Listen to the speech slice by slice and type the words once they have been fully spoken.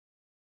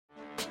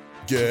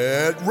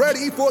Get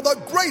ready for the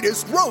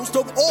greatest roast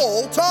of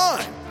all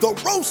time, the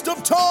Roast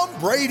of Tom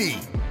Brady,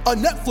 a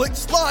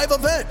Netflix live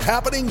event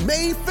happening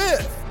May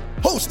 5th.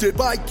 Hosted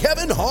by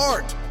Kevin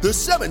Hart, the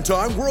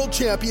 7-time world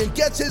champion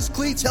gets his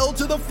cleats held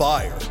to the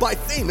fire by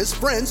famous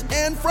friends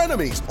and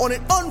frenemies on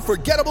an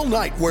unforgettable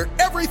night where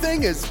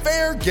everything is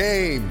fair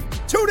game.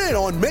 Tune in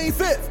on May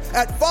 5th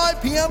at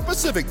 5 p.m.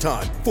 Pacific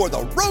time for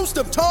the Roast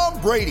of Tom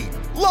Brady,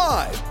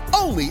 live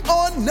only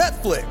on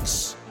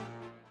Netflix.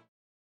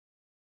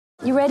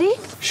 You ready?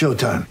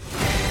 Showtime.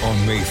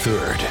 On May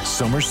 3rd,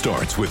 summer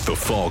starts with The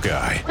Fall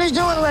Guy. Let's do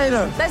it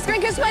later. Let's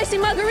drink a spicy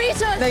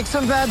margarita. Make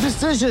some bad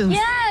decisions.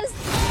 Yes!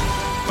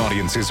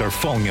 Audiences are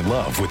falling in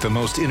love with the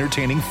most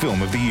entertaining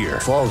film of the year.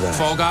 Fall Guy.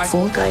 Fall Guy?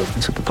 Fall guy.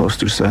 That's what the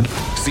poster said.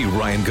 See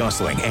Ryan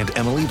Gosling and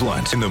Emily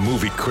Blunt in the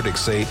movie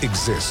critics say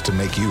exists to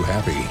make you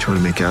happy. Trying to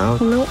make it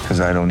out? Nope. Because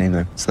I don't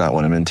either. It's not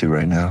what I'm into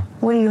right now.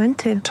 What are you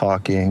into?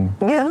 Talking.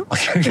 Yeah.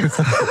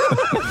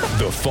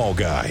 The Fall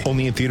Guy.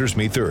 Only in theaters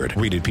May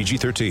 3rd. Rated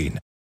PG-13.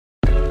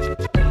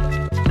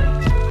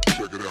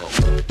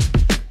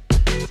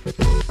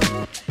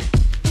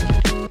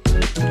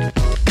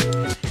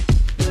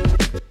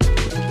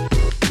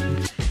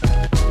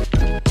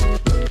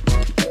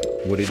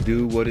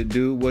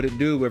 What it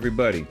do,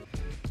 everybody?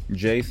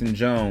 Jason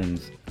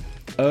Jones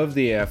of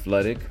The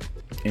Athletic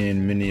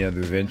and many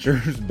other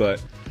ventures,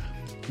 but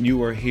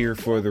you are here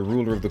for the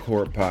Ruler of the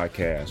Court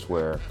podcast,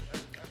 where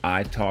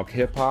I talk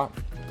hip-hop,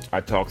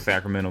 I talk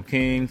Sacramento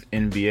Kings,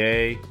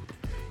 NBA,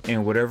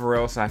 and whatever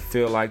else I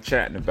feel like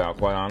chatting about,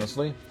 quite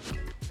honestly.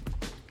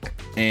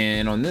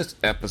 And on this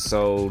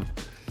episode,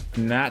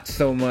 not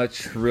so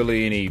much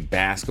really any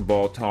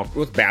basketball talk. It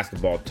was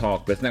basketball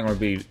talk, but it's not going to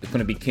be. It's going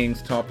to be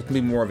Kings talk. It's going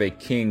to be more of a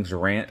Kings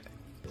rant,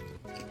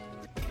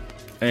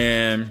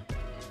 and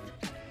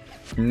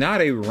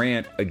not a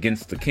rant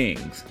against the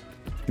Kings,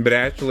 but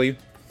actually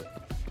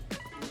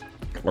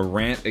a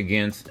rant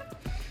against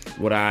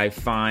what I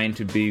find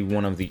to be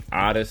one of the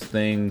oddest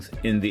things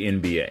in the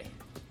NBA.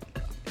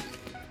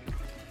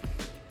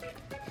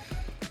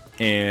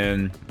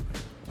 And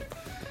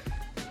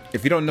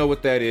if you don't know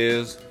what that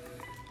is,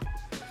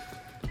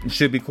 it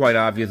should be quite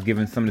obvious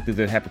given some of the things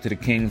that happened to the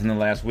Kings in the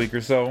last week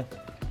or so.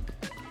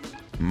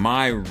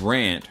 My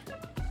rant,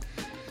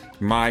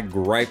 my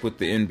gripe with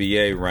the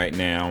NBA right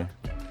now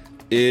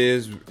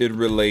is it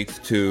relates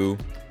to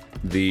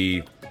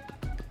the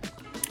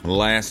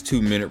last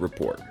 2-minute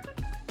report.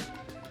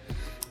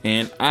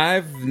 And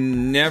I've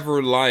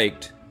never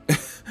liked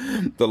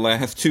the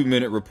last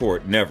 2-minute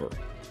report. Never.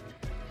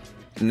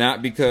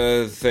 Not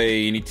because,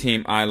 say, any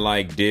team I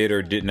like did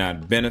or did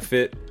not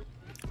benefit.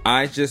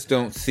 I just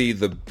don't see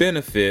the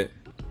benefit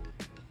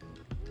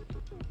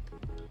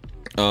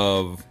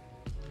of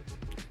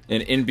the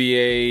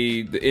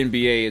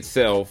NBA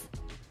itself,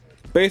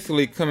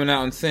 basically coming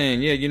out and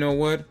saying, yeah, you know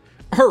what?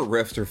 Our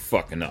refs are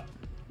fucking up.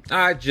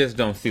 I just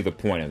don't see the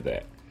point of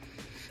that.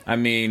 I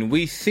mean,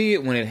 we see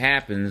it when it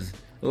happens,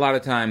 a lot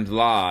of times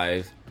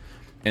live,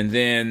 and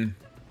then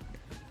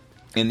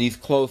in these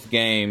close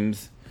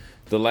games,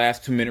 the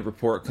last 2-minute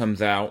report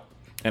comes out.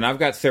 And I've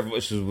got several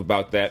issues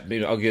about that.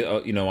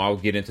 I'll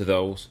get into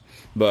those.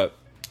 But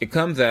it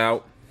comes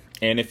out,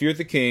 and if you're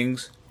the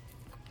Kings,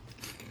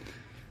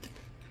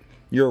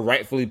 you're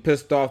rightfully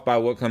pissed off by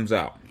what comes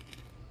out.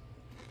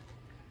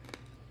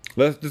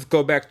 Let's just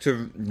go back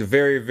to the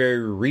very,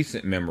 very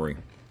recent memory.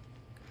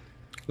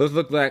 Let's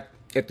look back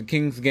at the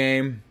Kings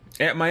game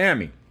at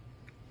Miami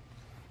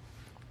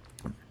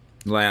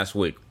last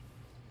week.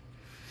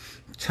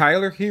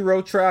 Tyler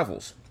Hero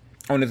travels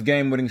on his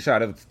game-winning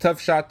shot. It was a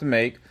tough shot to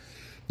make.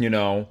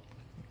 And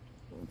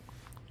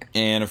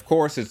of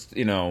course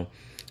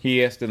he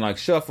has to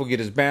shuffle, get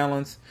his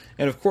balance,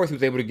 and of course he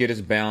was able to get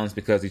his balance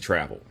because he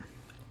traveled.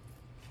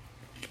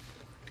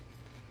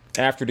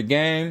 After the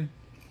game,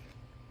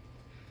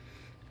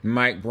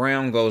 Mike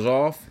Brown goes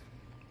off.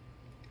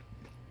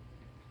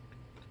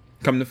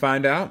 Come to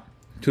find out,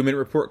 2-minute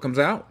report comes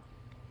out.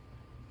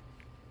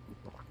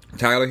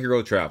 Tyler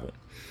Hero traveled.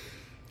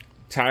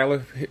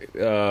 Tyler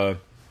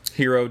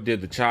Hero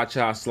did the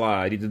cha-cha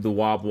slide. He did the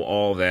wobble,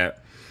 all that,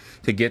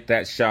 to get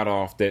that shot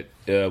off that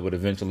would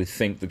eventually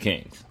sink the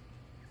Kings.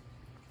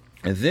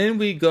 And then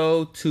we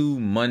go to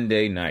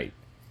Monday night.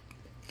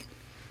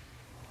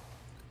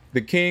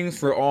 The Kings,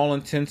 for all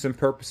intents and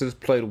purposes,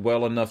 played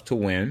well enough to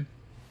win.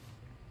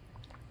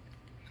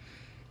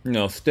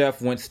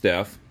 Steph went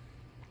Steph.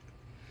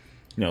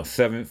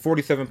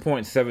 47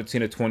 points,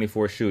 17 to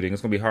 24 shooting.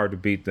 It's going to be hard to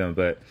beat them,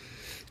 but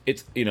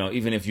it's,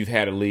 even if you've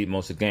had a lead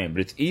most of the game.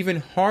 But it's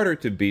even harder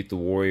to beat the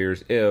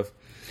Warriors if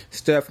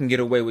Steph can get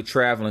away with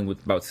traveling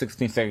with about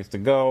 16 seconds to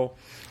go,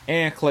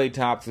 and Klay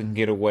Thompson can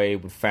get away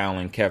with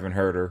fouling Kevin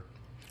Huerter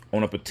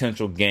on a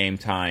potential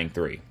game-tying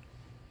 3.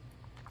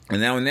 And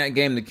now in that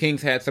game, the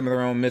Kings had some of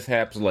their own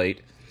mishaps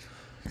late.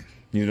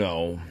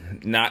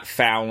 Not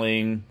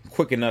fouling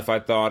quick enough, I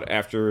thought,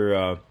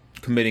 after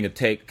committing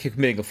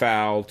a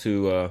foul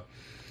to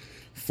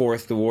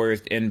force the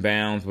Warriors to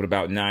inbounds with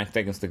about 9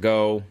 seconds to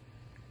go.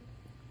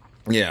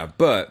 Yeah,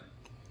 but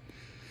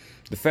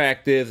the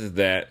fact is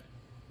that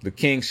The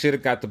Kings should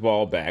have got the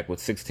ball back with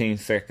 16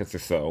 seconds or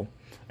so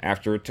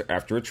after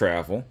a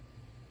travel.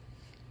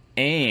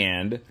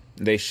 And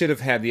they should have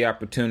had the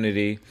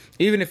opportunity,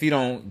 even if you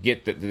don't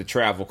get the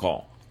travel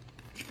call,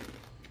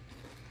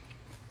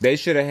 they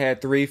should have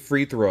had 3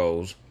 free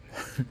throws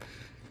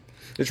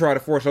to try to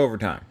force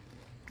overtime.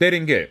 They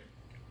didn't get it.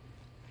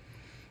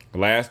 The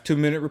last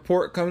 2-minute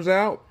report comes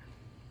out.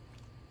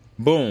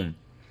 Boom.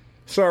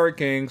 Sorry,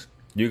 Kings.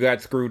 You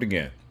got screwed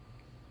again.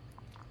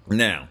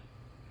 Now,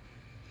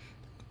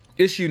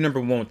 issue number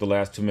 1 with the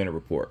last 2-minute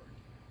report.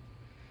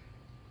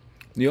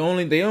 They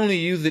only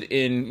use it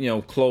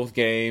in, close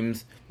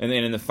games and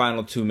then in the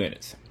final 2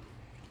 minutes.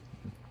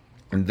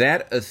 And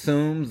that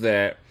assumes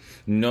that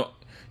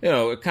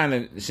it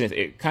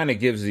kind of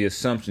gives the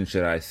assumption,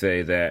 should I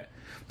say, that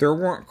there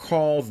weren't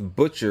calls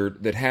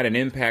butchered that had an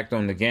impact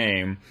on the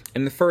game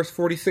in the first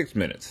 46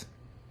 minutes.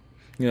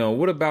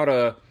 What about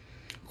a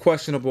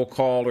questionable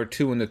call or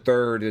 2 in the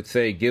third that,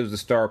 say, gives the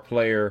star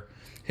player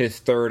his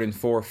 3rd and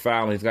 4th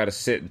foul and he's got to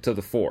sit until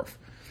the 4th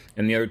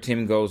and the other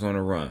team goes on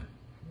a run?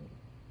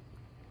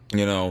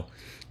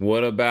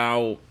 What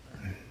about,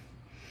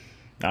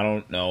 I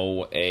don't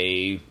know,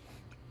 I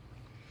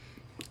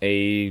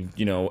can't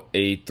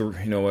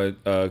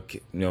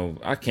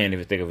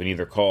even think of any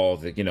other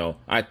calls that,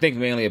 I think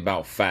mainly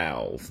about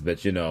fouls,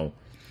 but,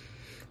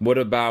 what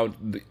about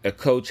a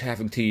coach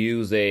having to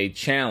use a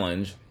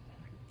challenge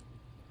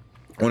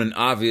on an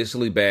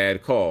obviously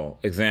bad call?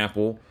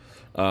 Example,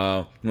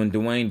 when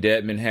Dwayne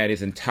Dedmon had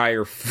his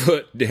entire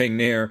foot dang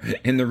near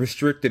in the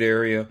restricted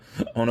area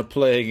on a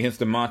play against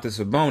Domantas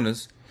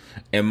Sabonis,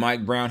 and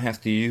Mike Brown has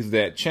to use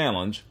that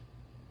challenge,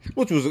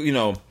 which was,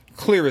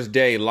 clear as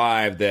day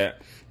live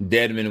that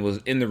Dedmon was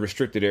in the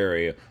restricted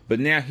area, but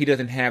now he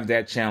doesn't have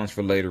that challenge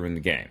for later in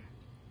the game.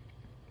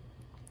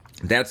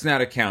 That's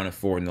not accounted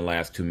for in the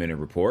last 2-minute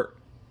report.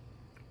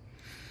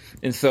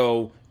 And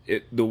so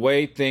the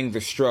way things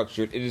are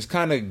structured, it just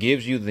kind of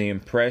gives you the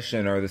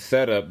impression or the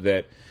setup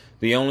that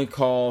the only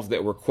calls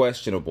that were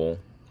questionable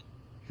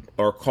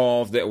or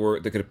calls that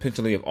could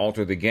potentially have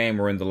altered the game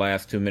were in the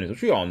last 2 minutes,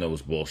 which we all know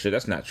is bullshit.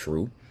 That's not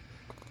true.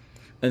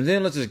 And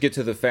then let's just get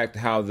to the fact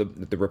how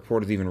the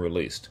report is even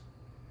released.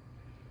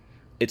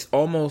 It's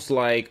almost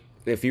like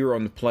if you were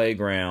on the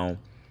playground,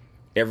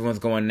 everyone's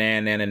going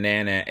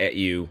na-na-na-na at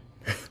you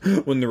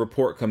when the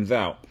report comes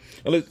out.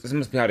 At least this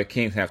must be how the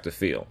Kings have to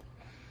feel.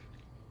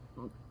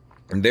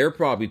 And they're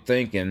probably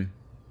thinking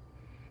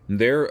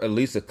they're at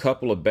least a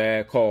couple of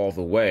bad calls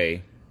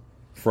away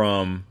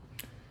from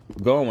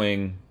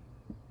going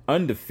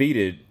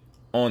undefeated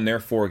on their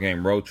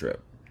 4-game road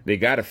trip. They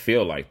got to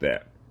feel like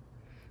that.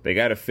 They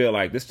got to feel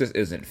like this just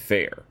isn't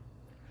fair.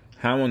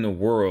 How in the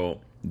world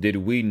did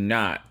we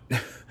not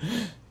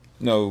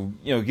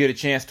get a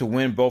chance to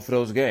win both of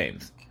those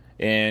games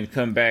and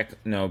come back,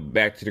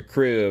 back to the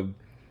crib,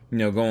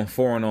 going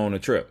 4-0 on the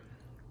trip?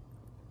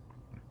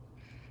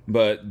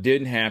 But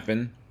didn't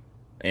happen,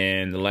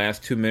 and the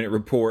last 2-minute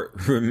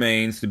report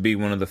remains to be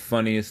one of the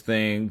funniest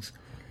things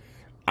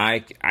I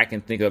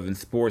can think of in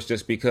sports,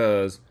 just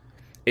because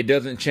it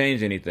doesn't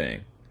change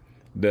anything.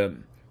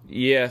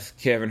 Yes,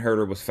 Kevin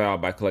Huerter was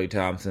fouled by Klay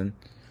Thompson.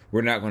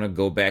 We're not going to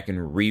go back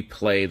and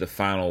replay the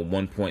final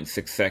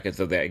 1.6 seconds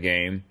of that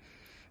game.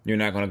 You're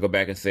not going to go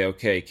back and say,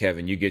 okay,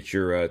 Kevin, you get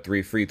your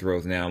 3 free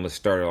throws now, and let's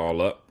start it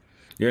all up.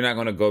 You're not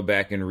going to go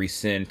back and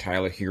rescind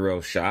Tyler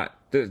Hero's shot.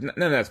 None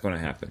of that's going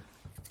to happen.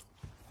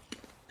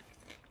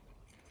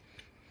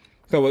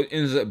 So it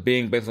ends up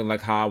being basically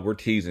like how we're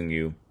teasing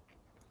you,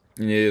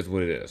 and it is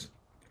what it is.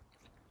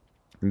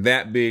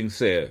 That being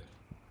said,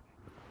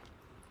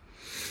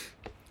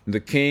 the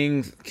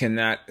Kings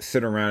cannot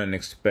sit around and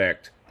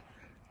expect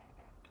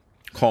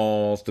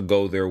calls to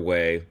go their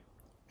way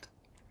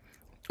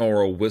or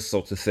a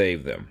whistle to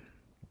save them.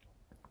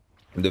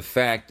 The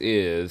fact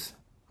is,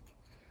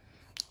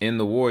 in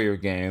the Warrior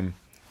game,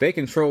 they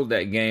controlled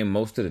that game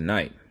most of the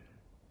night.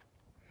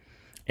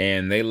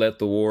 And they let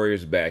the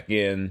Warriors back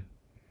in.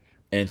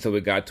 And so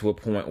it got to a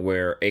point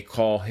where a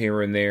call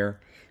here and there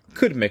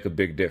could make a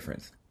big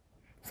difference.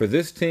 For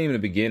this team to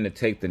begin to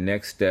take the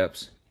next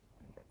steps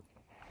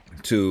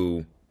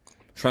to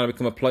trying to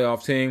become a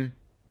playoff team,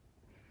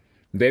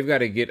 they've got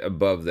to get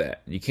above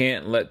that. You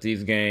can't let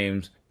these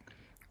games,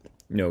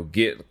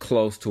 get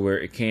close to where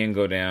it can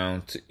go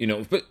down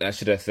to, but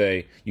should I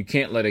say, you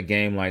can't let a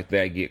game like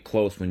that get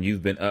close when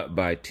you've been up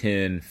by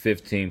 10,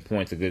 15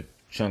 points a good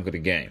chunk of the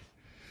game.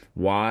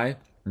 Why?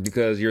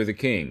 Because you're the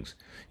Kings.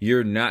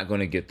 You're not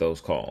going to get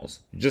those calls.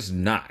 Just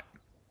not.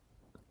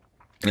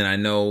 And I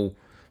know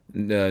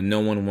no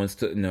one wants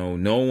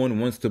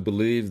to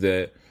believe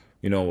that,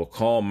 a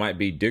call might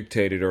be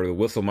dictated or the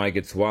whistle might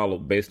get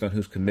swallowed based on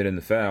who's committing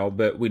the foul.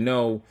 But we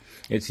know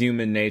it's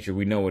human nature.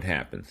 We know what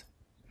happens.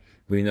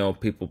 We know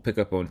people pick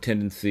up on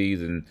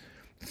tendencies, and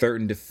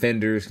certain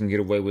defenders can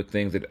get away with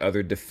things that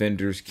other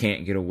defenders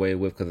can't get away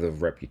with because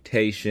of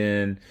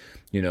reputation,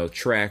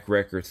 track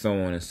record, so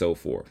on and so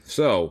forth.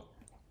 So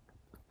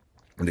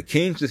the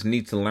Kings just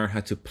need to learn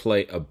how to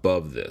play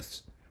above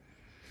this.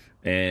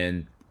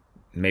 And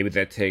Maybe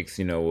that takes,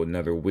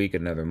 another week,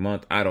 another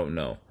month. I don't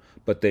know.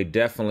 But they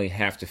definitely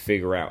have to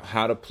figure out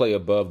how to play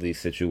above these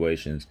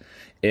situations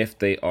if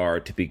they are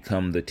to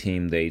become the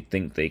team they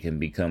think they can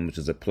become, which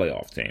is a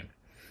playoff team.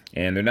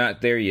 And they're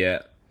not there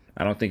yet.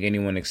 I don't think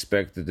anyone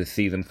expected to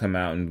see them come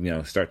out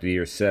and, start the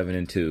year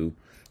 7-2.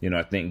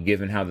 I think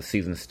given how the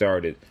season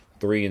started,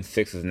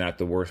 3-6 is not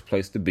the worst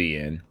place to be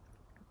in.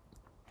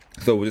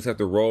 So we'll just have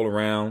to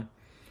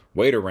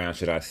wait around,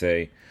 should I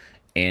say,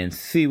 and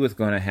see what's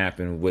going to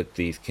happen with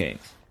these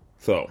Kings.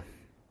 So,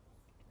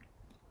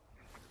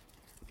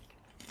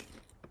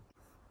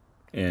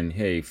 and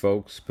hey,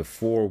 folks,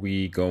 before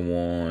we go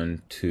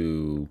on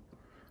to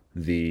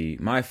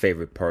my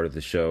favorite part of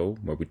the show,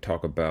 where we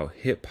talk about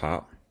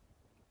hip-hop,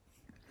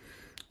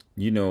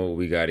 what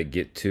we got to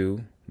get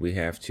to. We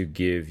have to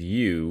give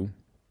you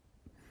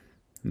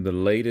the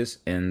latest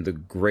and the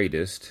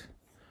greatest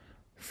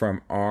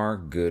from our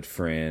good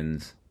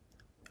friends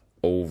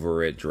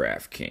over at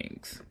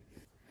DraftKings.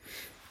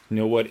 You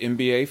know what,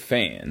 NBA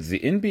fans? The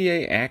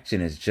NBA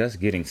action is just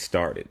getting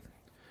started.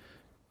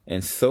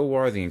 And so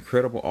are the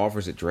incredible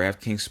offers at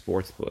DraftKings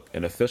Sportsbook,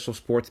 an official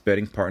sports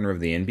betting partner of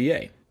the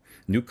NBA.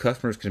 New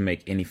customers can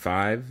make any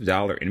 $5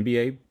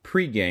 NBA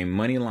pregame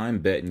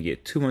moneyline bet and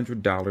get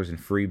 $200 in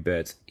free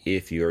bets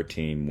if your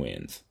team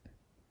wins.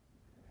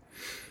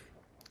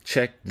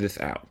 Check this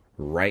out.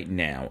 Right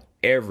now,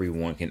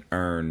 everyone can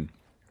earn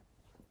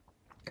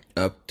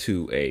up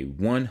to a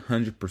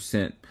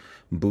 100%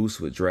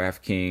 boost with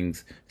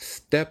DraftKings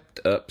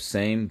stepped up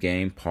same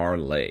game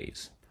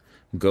parlays.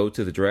 Go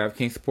to the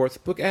DraftKings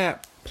Sportsbook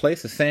app,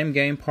 place a same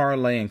game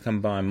parlay, and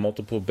combine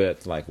multiple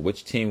bets like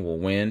which team will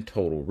win,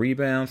 total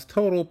rebounds,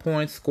 total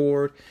points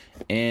scored,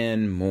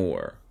 and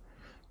more.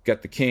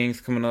 Got the Kings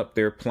coming up.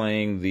 They're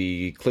playing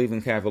the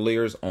Cleveland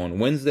Cavaliers on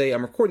Wednesday.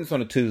 I'm recording this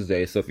on a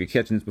Tuesday, so if you're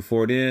catching this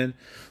before then,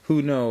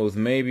 who knows?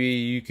 Maybe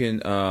you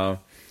can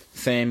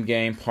same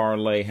game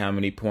parlay how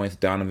many points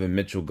Donovan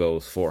Mitchell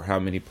goes for, how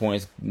many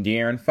points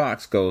De'Aaron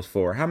Fox goes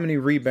for, how many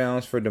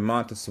rebounds for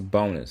Domantas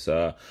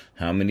Sabonis,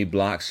 how many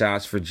block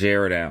shots for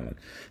Jared Allen,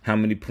 how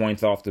many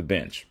points off the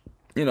bench.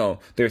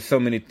 There's so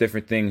many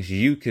different things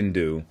you can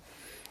do,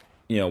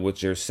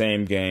 with your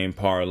same game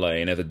parlay.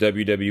 And as a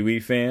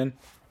WWE fan,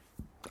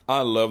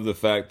 I love the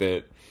fact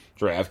that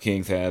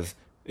DraftKings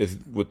is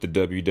with the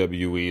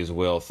WWE as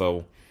well,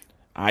 so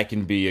I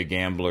can be a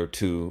gambler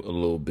too, a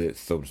little bit,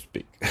 so to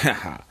speak.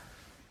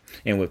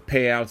 And with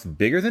payouts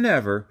bigger than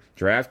ever,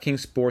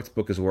 DraftKings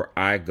Sportsbook is where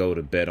I go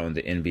to bet on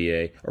the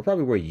NBA, or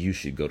probably where you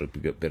should go to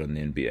bet on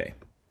the NBA,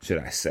 should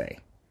I say.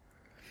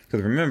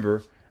 Because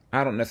remember,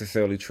 I don't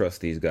necessarily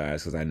trust these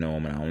guys because I know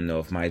them, and I don't know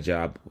if my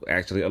job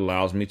actually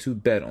allows me to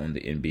bet on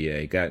the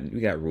NBA. We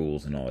got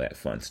rules and all that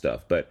fun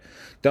stuff, but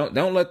don't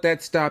let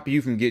that stop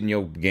you from getting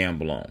your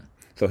gamble on.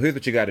 So here's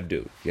what you got to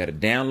do. You got to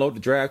download the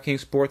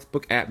DraftKings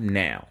Sportsbook app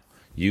now.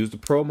 Use the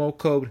promo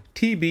code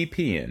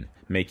TBPN.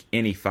 Make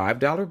any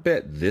 $5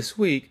 bet this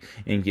week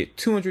and get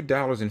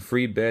 $200 in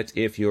free bets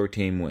if your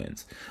team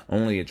wins.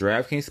 Only at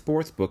DraftKings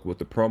Sportsbook with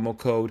the promo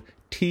code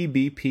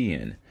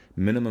TBPN.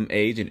 Minimum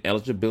age and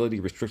eligibility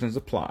restrictions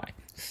apply.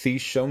 See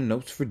show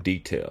notes for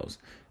details.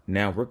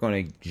 Now we're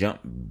going to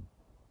jump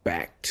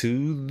back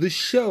to the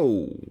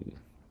show.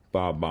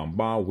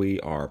 We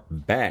are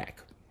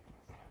back.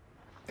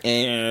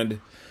 And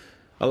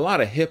a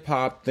lot of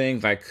hip-hop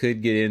things I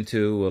could get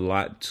into. A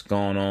lot's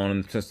gone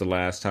on since the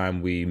last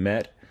time we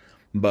met.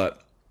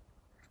 But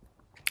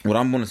what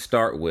I'm going to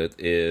start with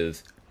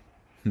is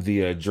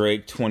the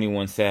Drake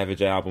 21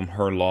 Savage album,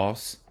 Her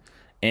Loss.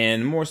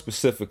 And more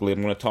specifically,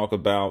 I'm going to talk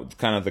about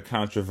kind of the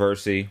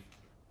controversy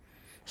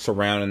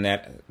surrounding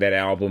that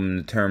album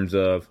in terms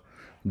of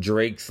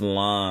Drake's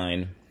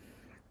line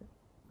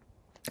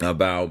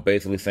about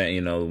basically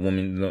saying, the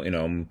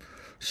woman,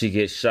 she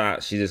gets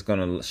shot, she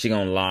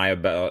gonna lie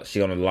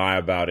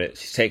about it.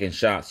 She's taking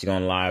shots, she's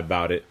gonna lie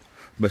about it,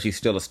 but she's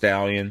still a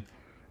stallion.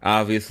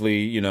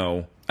 Obviously,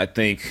 I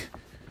think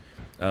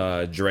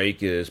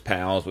Drake is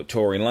pals with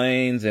Tory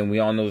Lanez, and we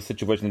all know the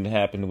situation that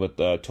happened with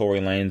Tory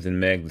Lanez and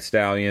Meg Thee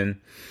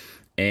Stallion.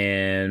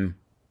 And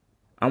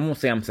I won't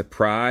say I'm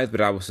surprised,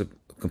 but I was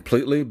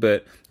completely.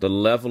 But the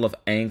level of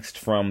angst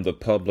from the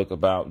public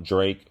about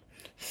Drake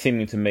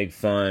seeming to make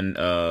fun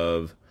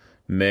of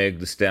Meg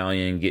Thee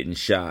Stallion getting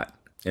shot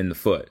in the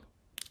foot.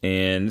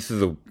 And this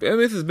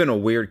has been a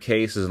weird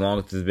case as long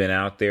as it's been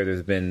out there.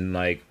 There's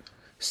been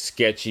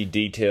sketchy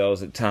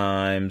details at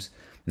times.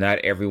 Not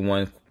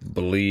everyone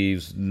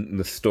believes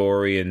the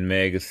story, and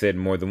Meg has said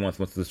more than once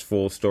this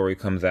full story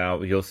comes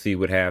out, you'll see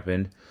what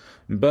happened.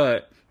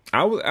 But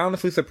I was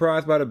honestly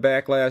surprised by the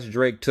backlash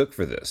Drake took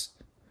for this.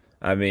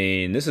 I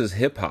mean, this is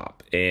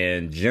hip-hop,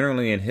 and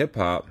generally in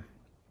hip-hop,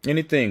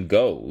 anything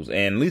goes.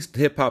 And at least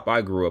hip-hop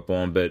I grew up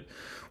on, but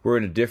we're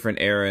in a different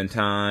era and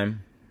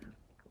time,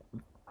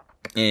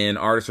 and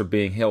artists are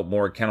being held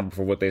more accountable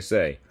for what they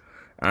say.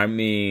 I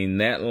mean,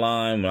 that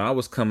line, when I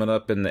was coming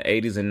up in the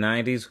 80s and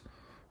 90s,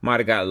 might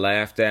have got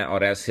laughed at. Oh,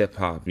 that's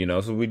hip-hop,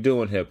 So we're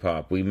doing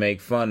hip-hop. We make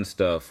fun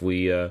stuff.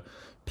 We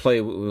play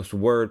with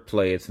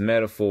wordplay, it's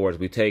metaphors.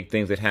 We take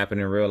things that happen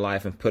in real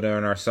life and put it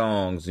in our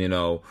songs,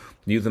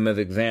 use them as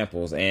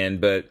examples.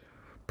 But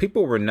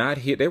people were not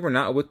here. They were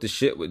not with the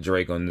shit with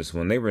Drake on this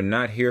one. They were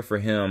not here for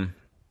him,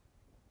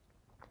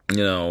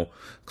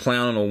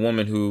 clowning a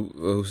woman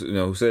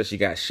who says she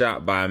got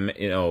shot by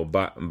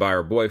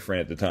her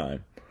boyfriend at the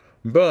time.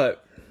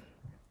 But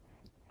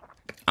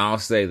I'll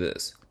say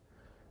this.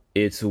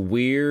 It's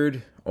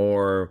weird,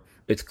 or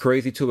it's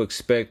crazy to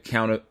expect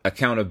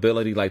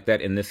accountability like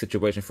that in this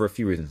situation for a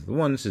few reasons.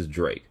 One, this is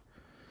Drake.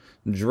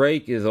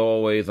 Drake is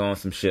always on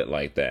some shit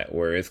like that,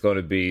 where it's going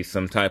to be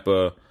some type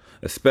of,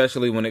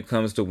 especially when it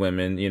comes to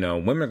women,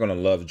 women are going to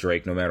love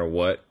Drake no matter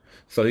what.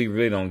 So he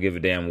really don't give a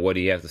damn what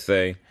he has to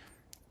say.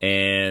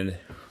 And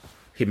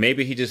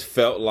maybe he just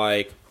felt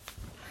like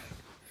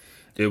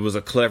it was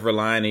a clever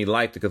line and he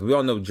liked it, because we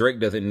all know Drake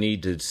doesn't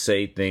need to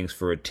say things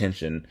for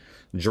attention.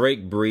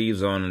 Drake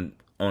breathes on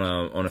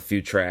a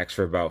few tracks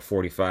for about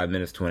 45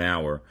 minutes to an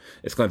hour.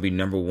 It's going to be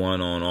number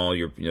one on all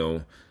your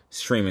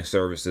streaming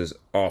services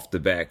off the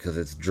bat, because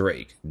it's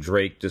Drake.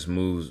 Drake just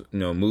moves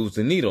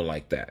the needle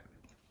like that.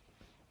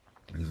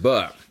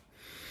 But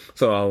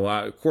so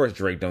of course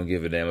Drake don't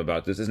give a damn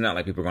about this. It's not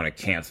like people are going to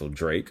cancel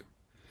Drake.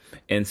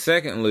 And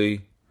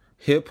secondly,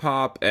 hip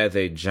hop as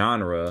a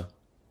genre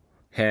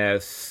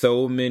has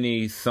so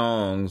many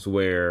songs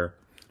where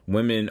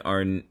women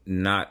are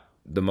not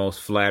the most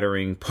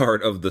flattering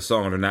part of the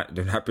song.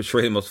 They're not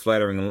portrayed the most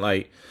flattering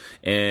light.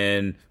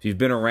 And if you've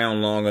been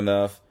around long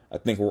enough, I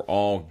think we're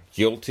all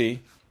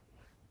guilty.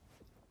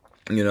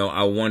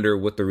 I wonder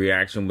what the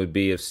reaction would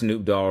be if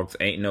Snoop Dogg's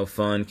Ain't No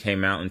Fun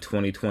came out in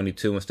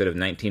 2022 instead of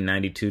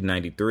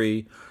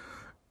 1992-93.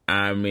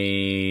 I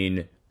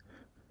mean,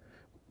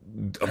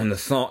 on the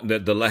song,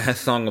 the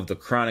last song of The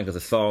Chronic is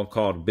a song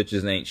called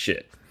Bitches Ain't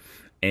Shit.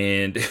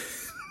 And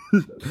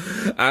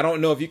I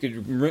don't know if you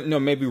could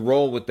maybe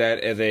roll with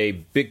that as a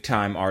big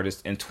time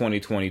artist in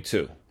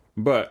 2022.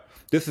 But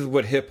this is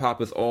what hip hop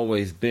has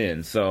always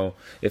been. So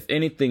if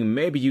anything,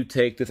 maybe you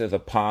take this as a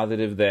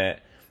positive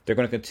that they're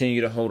going to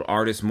continue to hold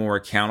artists more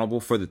accountable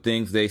for the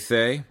things they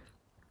say.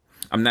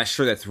 I'm not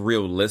sure that's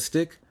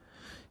realistic,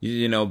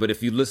 but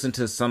if you listen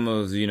to some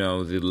of,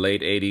 the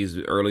late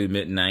 80s, early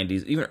mid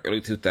 90s, even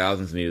early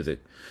 2000s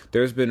music,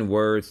 there's been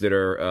words that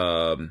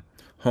are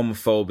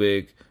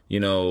homophobic,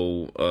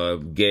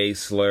 gay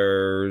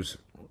slurs,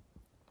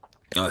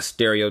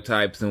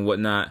 stereotypes and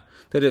whatnot,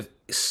 that have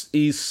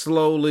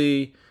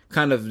slowly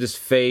kind of just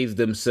phased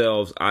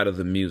themselves out of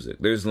the music.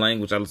 There's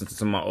language, I listen to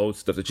some of my old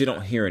stuff that you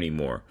don't hear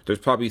anymore. There's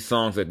probably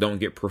songs that don't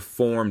get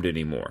performed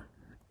anymore.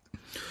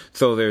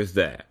 So there's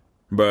that.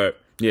 But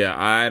yeah,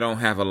 I don't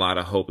have a lot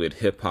of hope that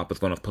hip hop is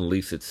going to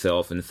police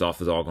itself and this stuff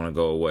is all going to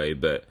go away.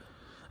 But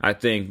I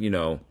think,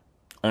 on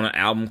an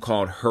album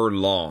called Her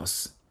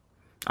Loss,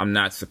 I'm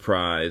not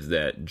surprised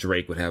that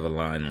Drake would have a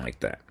line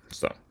like that.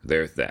 So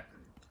there's that.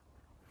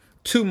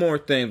 Two more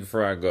things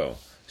before I go.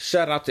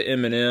 Shout out to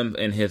Eminem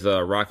in his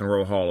Rock and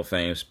Roll Hall of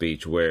Fame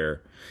speech,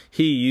 where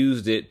he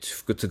used it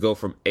to go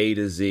from A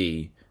to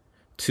Z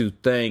to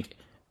thank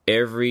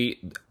every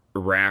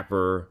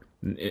rapper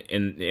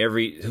and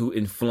who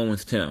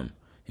influenced him.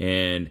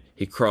 And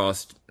he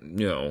crossed,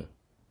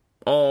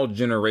 all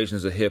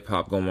generations of hip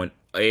hop, going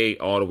A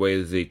all the way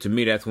to Z. To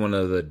me, that's one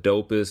of the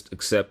dopest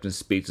acceptance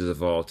speeches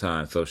of all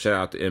time. So shout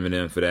out to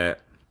Eminem for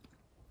that.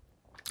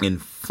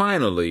 And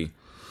finally,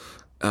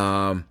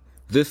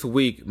 this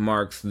week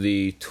marks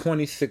the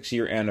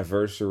 26-year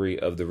anniversary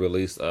of the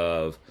release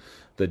of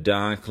the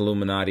Don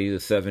Killuminati, the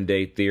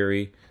 7-Day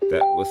Theory.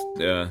 That was,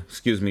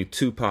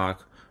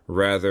 Tupac,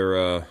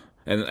 rather,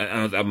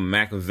 and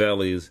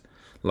Machiavelli's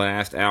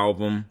last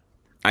album.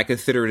 I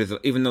consider it as,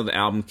 even though the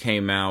album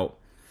came out,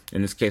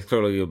 in this case,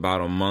 clearly about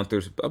a month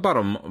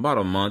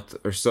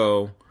or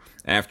so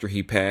after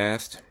he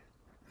passed,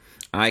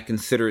 I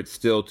consider it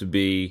still to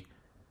be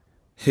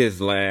his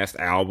last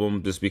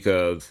album, just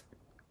because,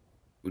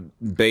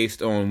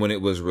 based on when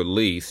it was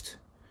released,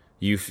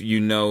 you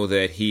know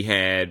that he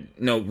had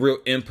no real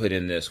input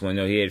in this one.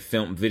 He had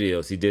filmed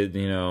videos. He did,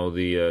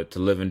 the To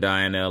Live and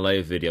Die in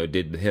L.A. video,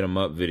 did the Hit 'Em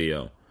Up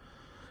video.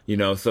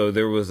 So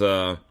there was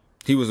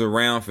he was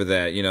around for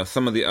that.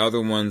 Some of the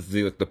other ones,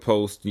 the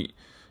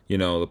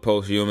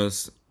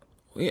posthumous,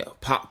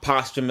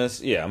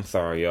 posthumous. Yeah, I'm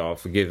sorry, y'all.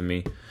 Forgive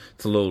me.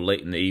 It's a little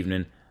late in the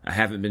evening. I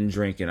haven't been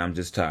drinking. I'm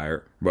just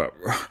tired. But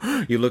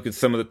you look at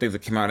some of the things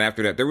that came out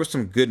after that. There was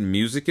some good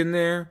music in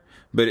there,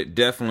 but it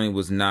definitely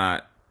was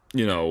not,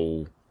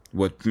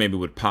 what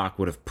Pac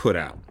would have put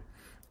out.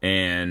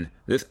 And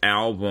this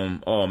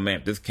album, oh man,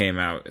 if this came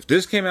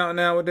out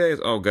nowadays,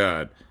 oh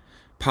God.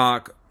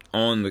 Pac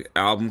on the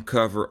album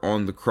cover,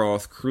 on the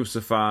cross,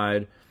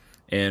 crucified.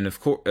 And of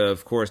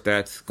course,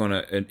 that's going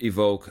to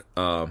evoke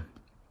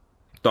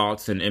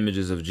thoughts and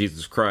images of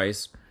Jesus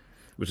Christ,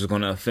 which is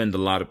going to offend a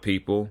lot of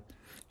people.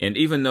 And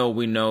even though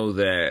we know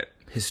that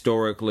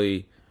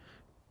historically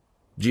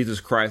Jesus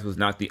Christ was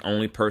not the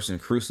only person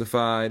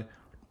crucified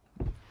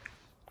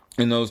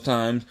in those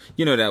times,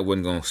 that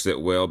wasn't going to sit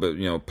well. But,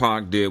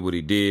 Pac did what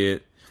he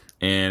did.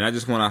 And I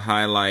just want to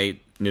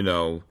highlight,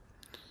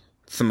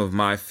 some of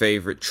my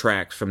favorite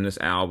tracks from this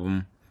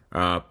album.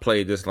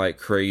 Played this like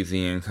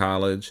crazy in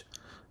college.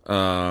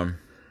 Bomb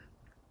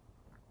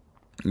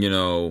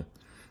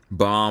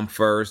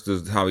First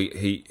is how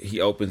he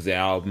opens the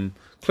album.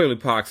 Clearly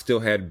Pac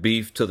still had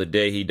beef till the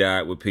day he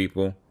died with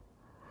people.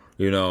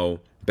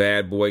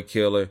 Bad Boy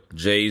Killer,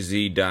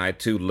 Jay-Z died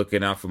too,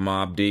 Looking Out for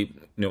Mobb Deep,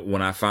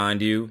 When I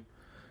Find You.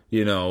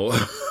 Then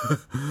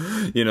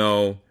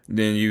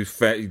you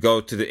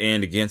go to the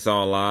end, Against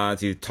All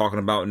Odds. He's talking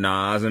about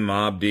Nas and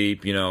Mobb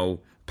Deep.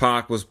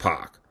 Pac was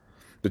Pac.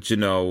 But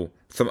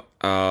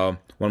one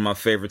of my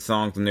favorite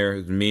songs in there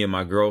is Me and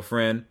My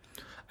Girlfriend.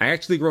 I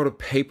actually wrote a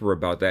paper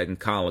about that in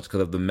college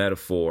because of the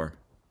metaphor.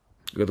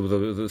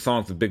 The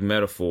song's a big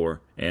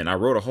metaphor, and I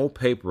wrote a whole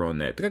paper on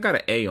that. I think I got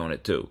an A on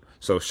it too.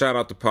 So shout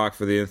out to Pac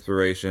for the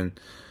inspiration.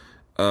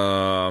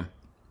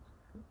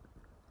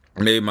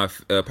 Maybe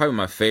probably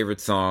my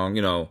favorite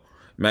song,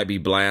 might be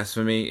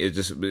Blasphemy. It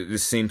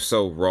just seems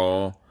so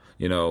raw.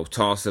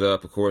 Toss It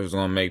Up, of course, is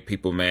gonna make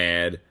people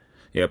mad.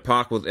 Yeah,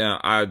 Pac was.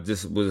 I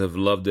just would have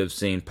loved to have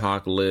seen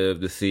Pac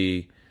live to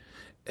see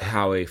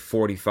how a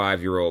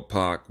 45-year-old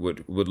Pac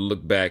would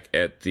look back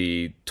at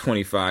the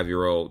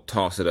 25-year-old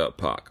Toss It Up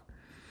Pac.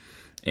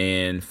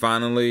 And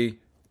finally,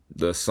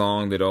 the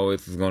song that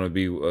always is going to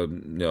be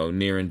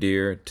near and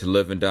dear, To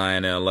Live and Die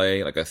in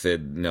L.A. Like I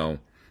said,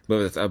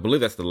 but I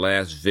believe that's the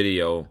last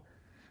video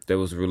that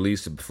was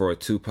released before a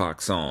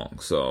Tupac song.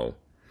 So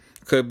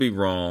could be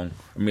wrong.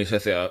 I mean, should I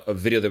say a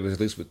video that was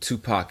released with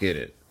Tupac in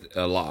it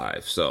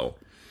alive. So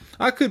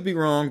I could be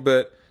wrong,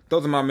 but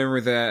those are my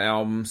memories of that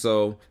album.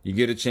 So you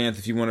get a chance,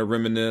 if you want to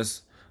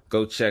reminisce,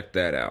 go check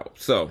that out.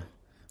 So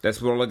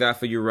that's all I got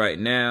for you right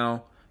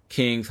now.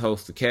 Kings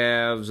host the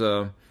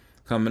Cavs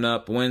coming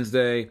up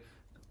Wednesday.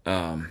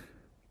 I'll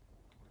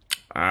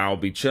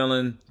be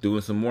chilling,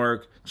 doing some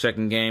work,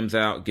 checking games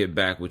out, get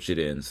back with you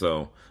then.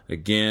 So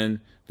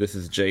again, this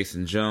is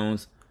Jason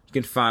Jones. You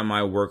can find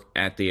my work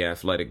at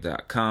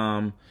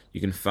theathletic.com. You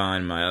can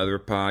find my other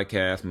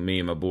podcast, me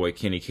and my boy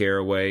Kenny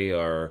Caraway,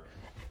 or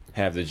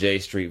have the J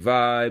Street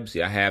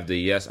Vibes. I have the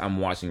Yes,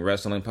 I'm Watching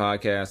Wrestling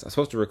podcast. I was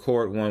supposed to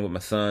record one with my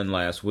son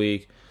last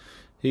week.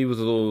 He was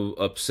a little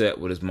upset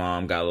with his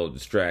mom, got a little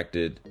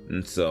distracted,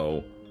 and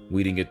so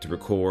we didn't get to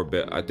record,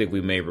 but I think we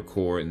may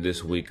record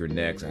this week or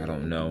next. I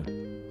don't know.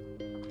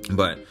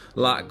 But a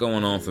lot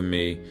going on for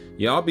me.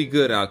 Y'all be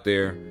good out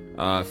there.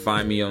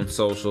 Find me on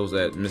socials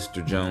at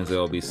Mr. Jones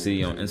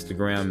LBC on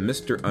Instagram,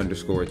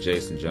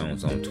 Mr._Jason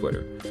Jones on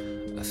Twitter.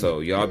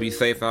 So y'all be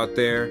safe out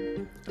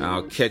there.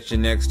 I'll catch you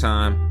next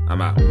time.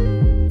 I'm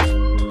out.